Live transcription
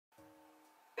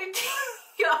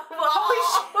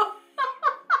Oh,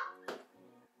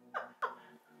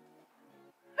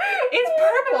 it's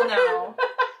purple now.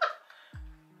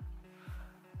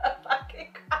 I'm fucking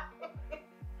crying.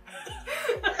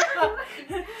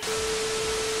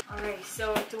 Alright,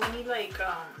 so do we need like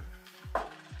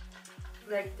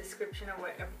description of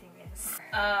what everything is?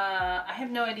 I have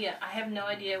no idea. I have no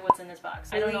idea what's in this box.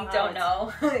 I Really don't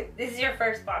know. This is your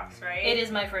first box, right? It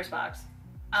is my first box.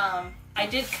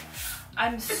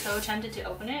 I'm so tempted to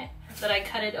open it that I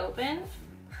cut it open.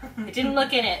 I didn't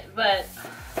look in it, but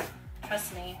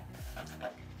trust me.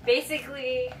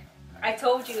 Basically, I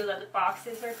told you that the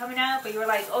boxes were coming out, but you were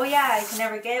like, oh yeah, I can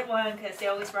never get one because they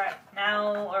always run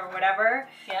now or whatever.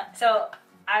 Yeah. So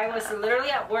I was literally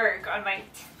at work on my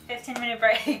 15-minute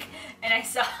break and I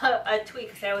saw a tweet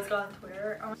because I was going on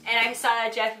Twitter and I saw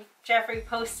that Jeffree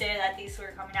posted that these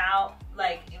were coming out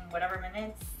like in whatever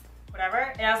minutes,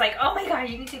 whatever, and I was like, oh my god,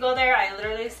 you need to go there. I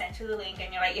literally sent you the link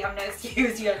and you're like, you have no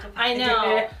excuse, you have to I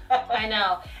know. I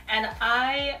know. And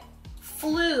I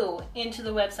flew into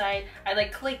the website. I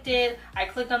like clicked it. I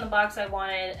clicked on the box I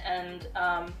wanted, and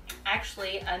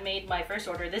actually I made my first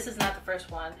order. This is not the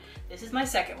first one. This is my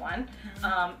second one.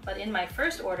 But in my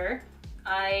first order,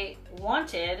 I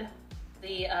wanted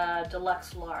the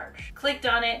deluxe large. Clicked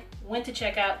on it, went to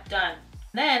checkout, done.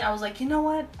 Then I was like, you know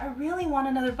what? I really want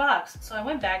another box. So I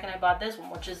went back and I bought this one,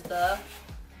 which is the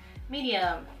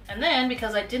medium. And then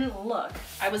because I didn't look,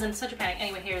 I was in such a panic.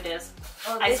 Anyway, here it is.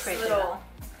 Oh, I this scraped little,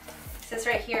 it says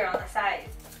right here on the side.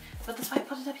 But that's why I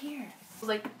put it up here. I was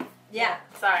like, yeah,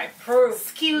 sorry. proof.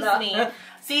 Excuse me.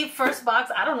 See, first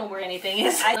box, I don't know where anything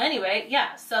is. Anyway,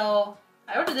 yeah, so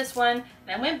I ordered this one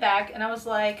and I went back and I was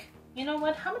like, you know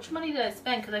what? How much money did I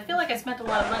spend? Because I feel like I spent a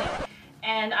lot of money.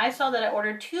 And I saw that I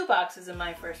ordered 2 boxes in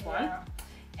my first one.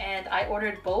 And I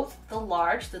ordered both the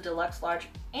large, the deluxe large,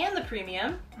 and the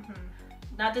premium.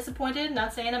 Not disappointed,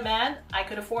 not saying I'm mad. I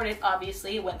could afford it,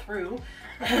 obviously, it went through.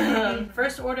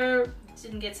 First order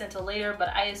didn't get sent till later, but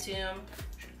I assume,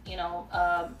 you know,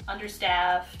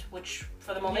 understaffed, which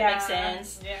for the moment makes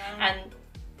sense. And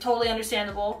totally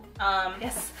understandable.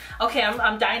 Yes. Okay,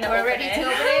 I'm dying to open it. We're ready to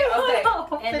open it?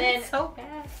 Okay. And then so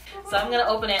bad. So I'm gonna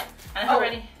open it. And I'm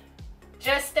ready.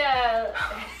 Just so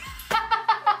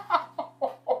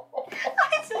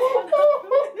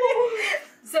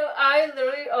I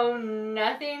literally own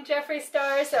nothing Jeffree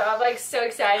Star, so I'm like so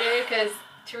excited because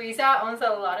Teresa owns a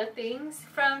lot of things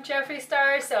from Jeffree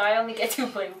Star, so I only get to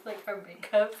play with like her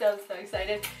makeup, so I'm so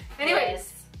excited.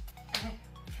 Anyways, can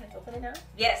I open it now?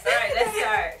 Yes. All right, let's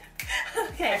start.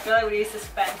 Okay. I feel like we need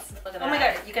suspense. Look at oh that. my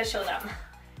god, you gotta show them.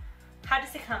 How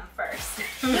does it come first?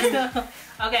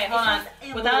 Okay, hold on.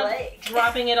 Without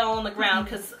dropping it all on the ground,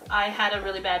 because I had a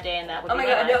really bad day and that would be my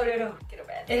god, no. Get a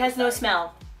bad day. It has no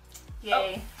smell.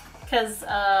 Yay. Because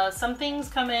some things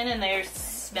come in and they're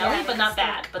smelly, but not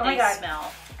bad, but they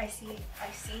smell. I see.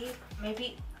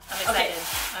 Maybe. I'm excited.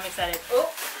 I'm excited.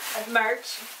 Oh,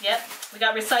 merch. Yep. We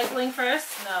got recycling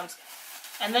first. No, I'm just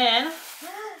kidding. And then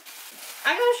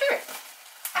I got a shirt.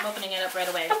 I'm opening it up right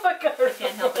away. Oh my god. I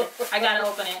can't help it. I gotta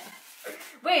open it.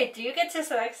 Wait, do you get to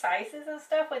select sizes and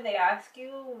stuff when they ask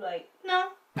you? Like, no.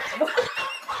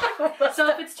 So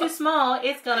if it's too small,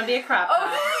 it's gonna be a crop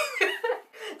top.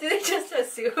 Do they just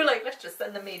assume, like, let's just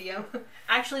send the medium?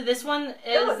 Actually, this one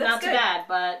is not too bad,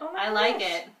 but I like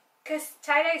it. Because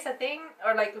tie-dye is a thing,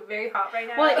 or like very hot right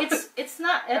now. Well, it's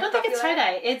not. I don't think it's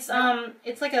tie-dye.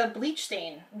 It's like a bleach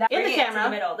stain in the camera. In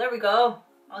the middle. There we go.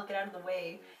 I'll get out of the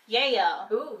way. Yeah.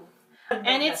 Ooh.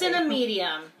 And it's in a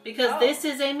medium because this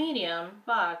is a medium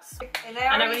box. And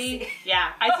I already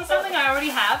yeah, I see something I already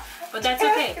have, but that's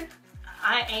okay.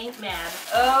 I ain't mad.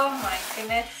 Oh my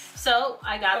goodness. So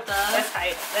I got the. Let's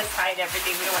hide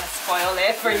everything. We don't want to spoil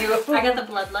it for you. I got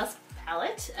the Bloodlust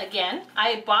palette again.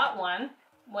 I bought one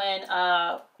when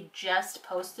he just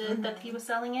posted that he was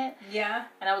selling it. Yeah.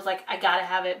 And I was like, I gotta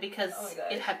have it because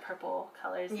it had purple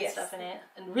colors and stuff in it,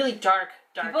 and really dark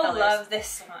People colors. love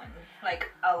this one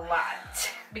like a lot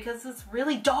because it's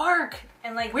really dark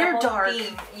and like we're dark.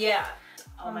 Theme. Yeah.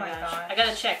 Oh my gosh. I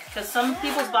gotta check because some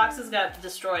people's boxes got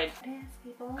destroyed.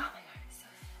 Oh my god.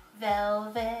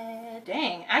 Velvet.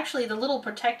 Dang, actually the little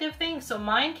protective thing, so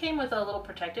mine came with a little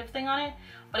protective thing on it,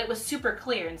 but it was super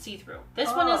clear and see-through.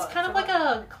 This one is kind of like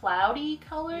a cloudy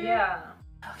color. Yeah.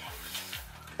 Okay.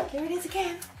 There it is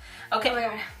again. Okay, oh my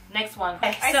god. Next one.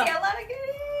 Okay, I see a lot of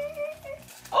goodies.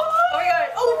 Oh my god.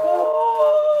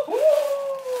 Oh.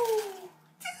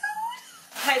 Dude.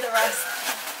 Hide the rest.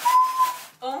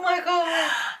 Oh my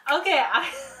god. Okay,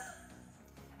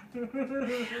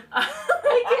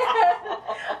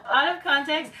 out of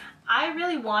context, I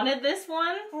really wanted this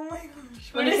one. Oh my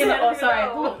gosh. When it came out, oh sorry,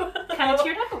 kind of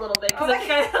teared up a little bit. Oh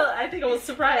my I think I was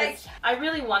surprised. I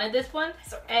really wanted this one,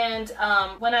 and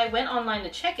when I went online to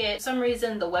check it, for some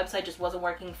reason the website just wasn't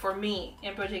working for me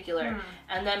in particular.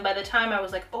 And then by the time I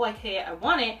was like, oh, okay, I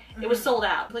want it, it was sold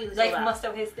out, completely sold out. Like most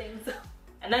of his things.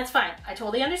 And that's fine. I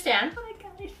totally understand. Oh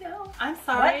my gosh, no. I'm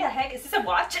sorry. What the heck? Is this a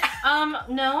watch?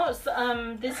 No.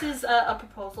 This is a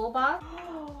proposal box.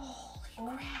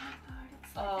 Holy crap.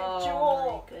 It's like a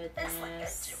jewel. My goodness. It's like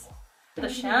a jewel. The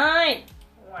shine.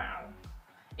 Wow.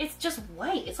 It's just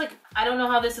white. It's like, I don't know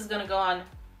how this is gonna go on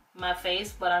my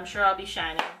face, but I'm sure I'll be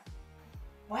shining.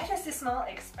 Why does this smell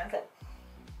expensive?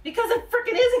 Because it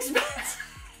freaking is expensive.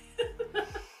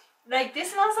 Like,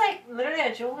 this smells like literally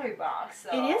a jewelry box. So.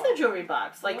 It is a jewelry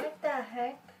box. Like, what the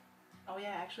heck? Oh yeah,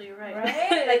 actually you're right.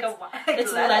 Right? Like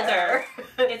it's leather.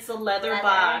 It's a leather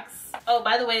box. Oh,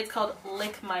 by the way, it's called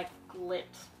Lick My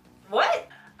Lips. What?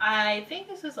 I think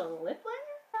this is a lip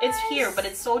liner? It's here, but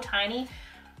it's so tiny.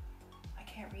 I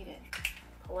can't read it.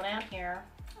 Pull it out here.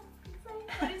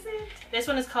 What is it? This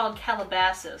one is called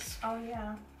Calabasas. Oh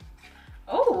yeah.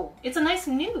 Oh, it's a nice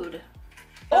nude.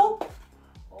 Oh!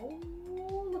 Oh,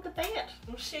 look at that.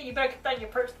 Oh shit, you better keep that in your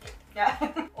purse. Yeah.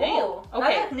 Oh, okay.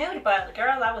 okay. I look nude, but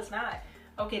girl, that was not.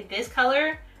 Okay, this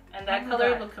color and that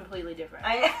color look completely different.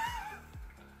 I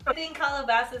think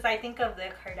Calabasas, I think of the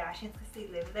Kardashians because they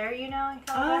live there, you know, in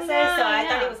Calabasas. Yeah, so I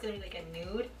thought it was going to be like a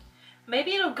nude.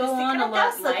 Maybe it'll go on a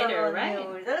lot lighter, right?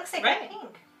 Nude. That looks like a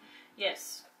pink.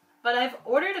 Yes. But I've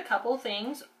ordered a couple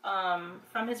things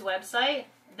from his website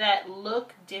that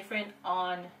look different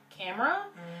on camera.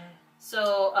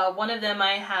 So one of them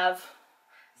I have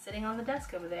sitting on the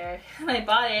desk over there, and I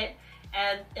bought it,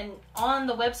 and on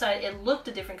the website it looked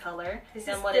a different color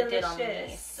than what it did on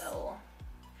me. So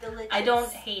delicious. I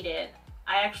don't hate it.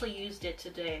 I actually used it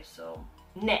today. So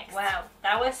next. Wow,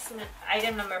 that was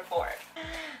item number 4.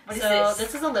 What is so this?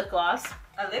 This is a lip gloss.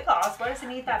 A lip gloss? Why does it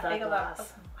need that big of a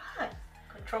gloss?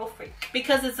 Control freak?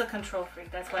 Because it's a control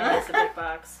freak. That's why it's a big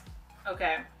box.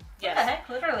 Okay. Yes. What the heck?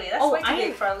 Literally, that's way too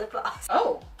big for a lip gloss.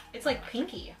 Oh, it's like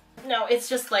pinky. No, it's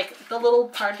just like the little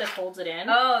part that holds it in.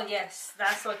 Oh yes,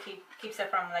 that's what keeps it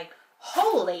from like.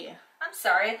 Holy! I'm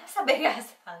sorry, that's a big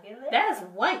ass fucking lip. That is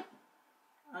white.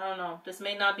 I don't know. This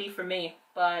may not be for me,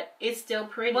 but it's still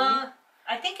pretty. Well,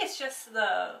 I think it's just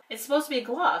the. It's supposed to be a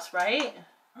gloss, right?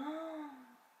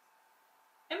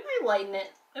 It might lighten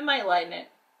it. It might lighten it.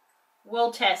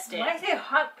 We'll test it. Why is it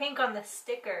hot pink on the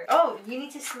sticker? Oh, you need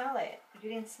to smell it. You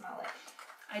didn't smell it.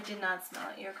 I did not smell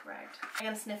it. You're correct. I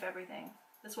gotta sniff everything.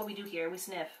 That's what we do here. We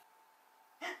sniff.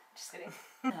 Just kidding.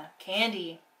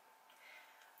 Candy.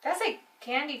 That's like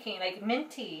candy cane, like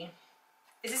minty.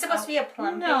 Is this supposed to be a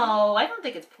plumping? No, I don't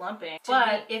think it's plumping.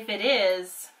 But if it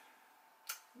is,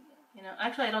 you know,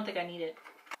 actually I don't think I need it.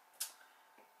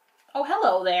 Oh,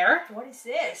 hello there. What is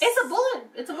this? It's a bullet.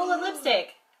 It's a bullet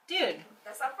lipstick. Dude.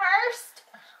 That's the first.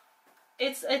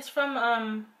 It's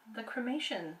from the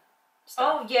cremation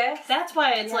stuff. Oh, yes. That's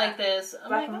why it's like this.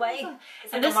 Black and white.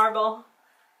 It's like this a marble.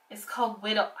 It's called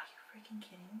Widow. Are you freaking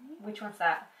kidding me? Which one's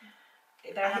that?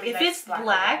 If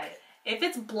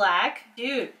it's black,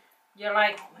 dude. You're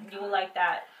like, you will like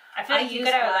that. I feel like you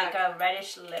got like a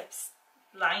reddish lips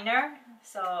liner.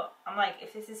 So I'm like,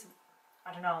 if this is,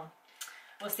 I don't know.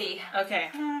 We'll see. Okay.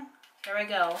 Here I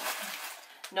go.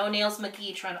 No Nails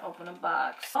McGee trying to open a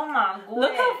box. Oh my god.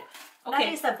 Look how, okay.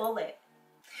 That is a bullet.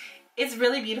 It's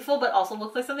really beautiful, but also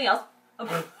looks like something else.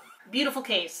 Beautiful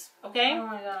case, okay? Oh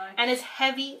my god. And it's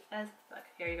heavy as fuck.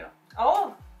 Here you go.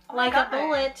 Oh. Like a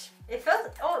bullet. It feels,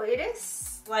 oh, it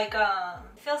is like,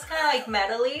 it feels kind of like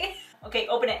metally. Okay,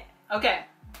 open it. Okay.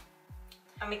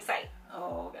 I'm excited.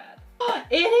 Oh god.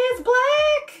 It is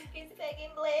black! It's fucking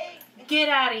black. Get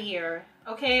out of here.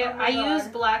 Okay, oh I use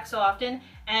black so often,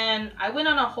 and I went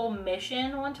on a whole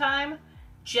mission one time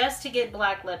just to get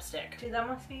black lipstick. Dude, that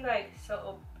must be like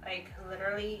so, like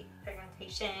literally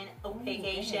pigmentation,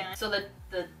 opacation. So the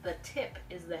tip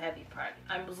is the heavy part.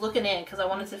 I was looking in because I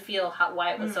wanted to feel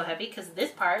why it was so heavy, because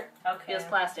this part feels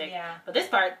plastic, but this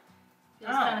part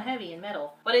feels kind of heavy and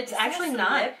metal. But it's actually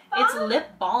not. It's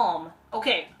lip balm.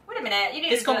 Okay. Wait a minute. You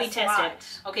need this to gonna be tested.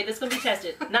 Okay, this gonna be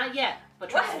tested. Not yet, but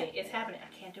trust me, it's happening.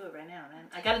 I can't do it right now, man.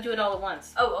 I gotta do it all at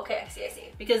once. Oh, okay. I see.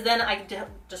 Because then I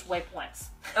just wipe once.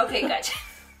 Okay, gotcha.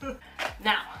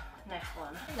 Now, next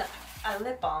one. No, a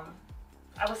lip balm.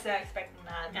 I was not expecting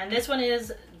that. And this one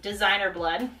is Designer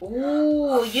Blood.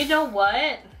 Ooh, you know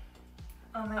what?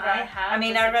 Oh my god. I have this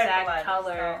exact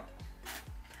color. So.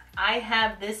 I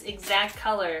have this exact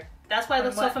color. That's why it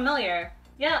looks so familiar.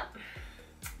 Yeah.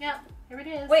 Yeah, here it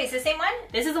is. Wait, it's the same one?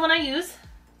 This is the one I use.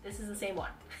 This is the same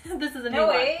one. This is a new one. No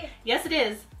way. Yes, it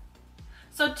is.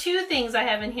 So 2 things I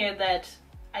have in here that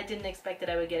I didn't expect that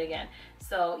I would get again.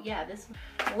 So yeah, this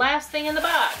last thing in the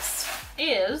box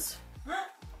is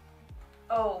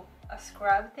oh, a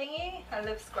scrub thingy, a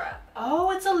lip scrub.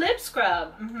 Oh, it's a lip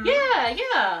scrub.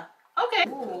 Yeah. Okay.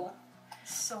 Ooh,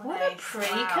 so what nice. a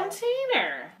pretty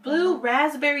container. Blue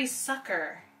raspberry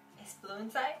sucker. Is blue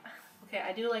inside? Okay,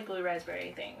 I do like blue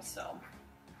raspberry things, so.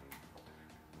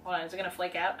 Hold on, is it gonna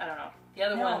flake out? I don't know. The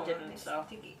other one didn't, so.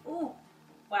 Sticky. Ooh,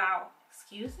 wow.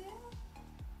 Excuse me?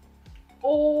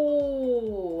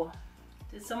 Oh,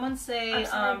 did someone say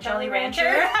Jolly Rancher?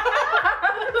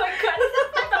 Oh my God.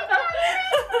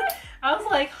 I was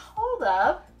like, hold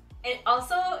up. And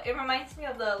also, it reminds me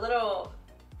of the little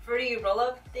fruity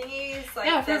roll-up thingies. Like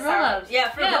yeah, fruit roll-ups.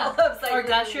 Yeah, fruit roll-ups. Like or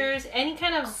gushers, any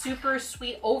kind of super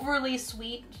sweet, overly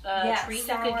sweet treat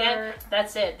sour. you could get.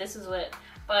 That's it. This is it.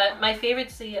 But my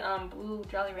favorite's the blue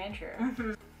Jolly Rancher.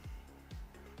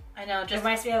 I know. Just it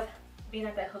reminds me of being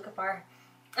at that hookah bar.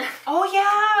 Oh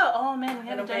yeah! Oh man, we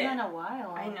haven't done that in a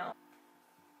while. I know.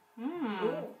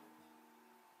 Mmm.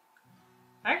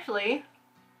 Actually,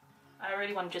 I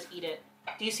really want to just eat it.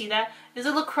 Do you see that? Does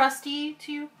it look crusty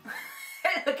to you?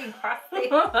 Looking crusty.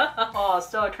 Oh,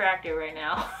 so attractive right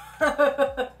now.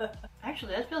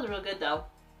 Actually, that feels real good though.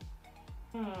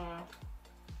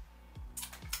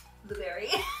 Blueberry.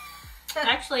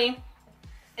 Actually,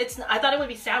 I thought it would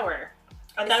be sour.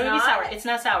 I thought it would be sour. It's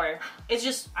not sour. It's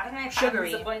just I don't know if sugary.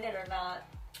 I'm disappointed or not.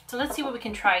 So let's see what we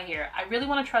can try here. I really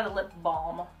want to try the lip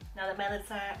balm. Now that my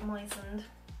lips are moistened.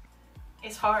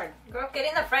 It's hard. Girl, get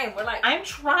in the frame. We're like... I'm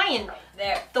trying.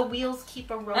 There. The wheels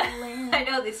keep a rolling. I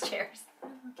know these chairs.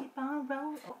 Keep on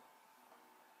rolling.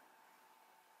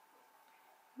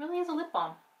 Really is a lip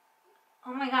balm.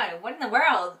 Oh my God, what in the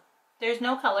world? There's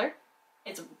no color.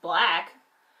 It's black.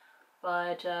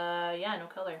 But yeah, no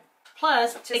color.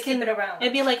 Plus, just keep it around.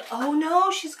 It'd be like, oh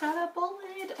no, she's got a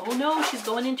bullet. Oh no, she's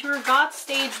going into her goth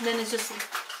stage. And then it's just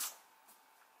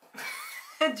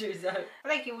I feel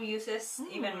like you will use this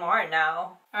even more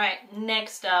now. Alright,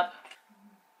 next up.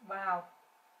 Wow.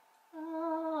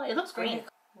 Oh, it looks green.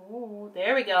 Oh,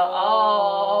 there we go.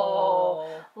 Oh,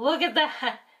 look at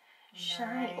that.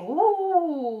 Shine. Nice.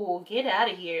 Oh, get out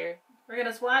of here. We're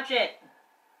gonna swatch it.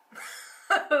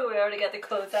 We already got the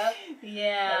close up.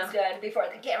 Yeah. That's good before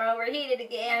the camera overheated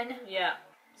again. Yeah.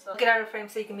 So get out of frame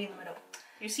so you can be in the middle.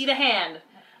 You see the hand.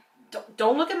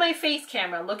 Don't look at my face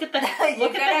camera. Look at the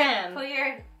look at the hand. Put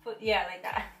your yeah, like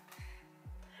that.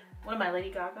 What am I,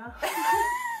 Lady Gaga?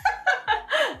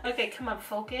 Okay, come on,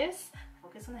 focus.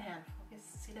 Focus on the hand. Focus.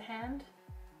 See the hand?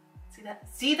 See that?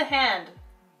 See the hand.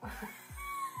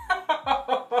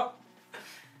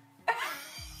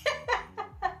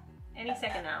 Any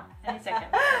second now. Any second.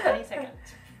 Any second.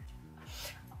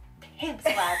 Hand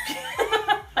slap.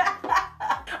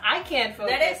 I can't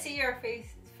focus. Let us see your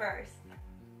face first.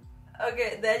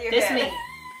 Okay, then your This hand. me.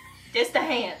 This the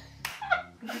hand.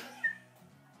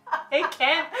 It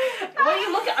can't. What are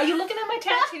you looking? Are you looking at my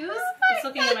tattoos? It's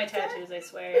looking at my tattoos, I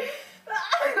swear.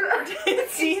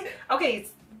 See? Okay.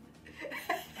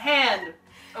 Hand.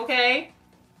 Okay?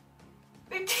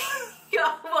 Holy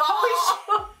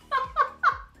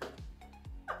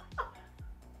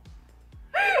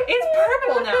It's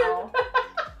purple now.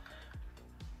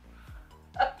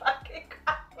 I'm fucking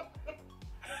crying.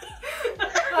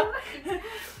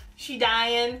 She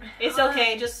dying. It's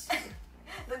okay. Just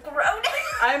The groan.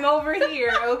 I'm over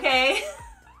here. Okay.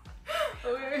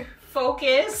 Okay.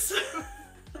 Focus.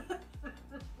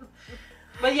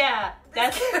 But yeah,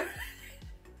 that's.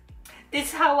 This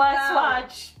is how I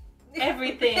swatch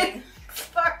everything.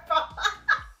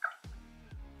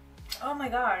 Oh my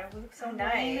God, it looks so I'm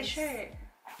wearing the nice. shirt.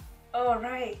 Oh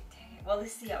right. Dang it. Well,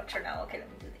 this is the outro now. Okay, let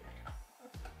me do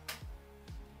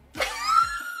that.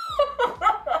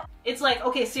 It's like,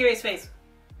 okay, serious face.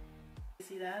 You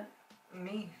see that?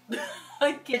 Me.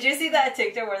 Did you see that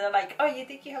TikTok where they're like, oh, you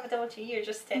think you have a double chin? You're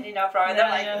just standing up wrong.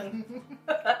 Yeah, They're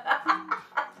like,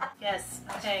 Yes.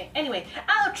 Okay. Anyway,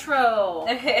 outro.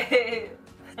 I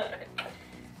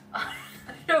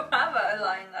don't have a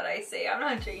line that I say. I'm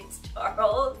not James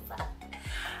Charles.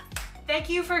 Thank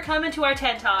you for coming to our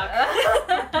TED Talk.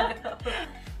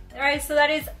 Alright, so that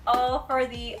is all for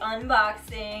the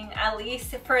unboxing, at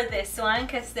least for this one,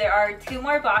 because there are 2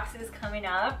 more boxes coming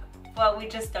up, but we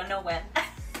just don't know when.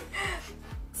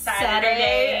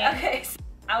 Saturday. Okay, so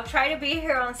I'll try to be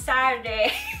here on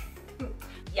Saturday.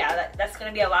 Yeah, that's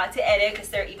gonna be a lot to edit because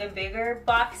they're even bigger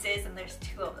boxes and there's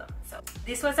 2 of them. So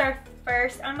this was our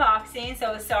first unboxing,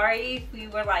 so sorry if we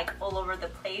were like all over the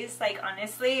place. Like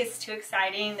honestly, it's too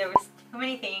exciting. There was too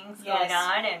many things going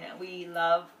on and we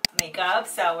love makeup,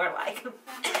 so we're like...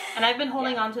 And I've been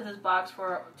holding on to this box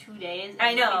for 2 days. And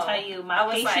I know. Let me tell you,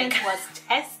 my patience was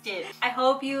tested. I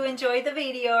hope you enjoyed the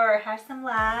video or had some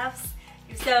laughs.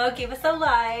 If so, give us a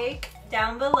like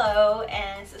down below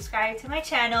and subscribe to my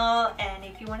channel. And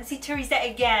if you want to see Teresa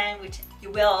again, which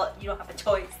you will, you don't have a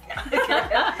choice.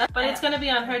 But it's gonna be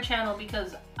on her channel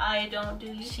because I don't do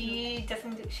YouTube. She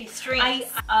doesn't do, she streams.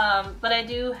 But I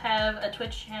do have a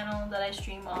Twitch channel that I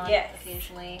stream on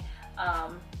occasionally.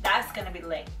 That's gonna be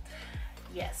linked.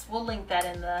 Yes, we'll link that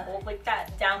in the... We'll link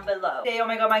that down below. Oh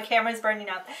my god, my camera's burning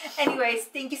up. Anyways,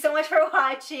 thank you so much for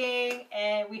watching,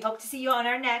 and we hope to see you on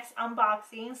our next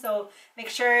unboxing. So make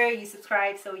sure you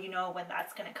subscribe so you know when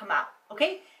that's gonna come out.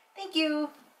 Okay? Thank you.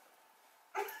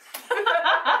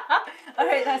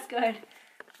 Alright, that's good.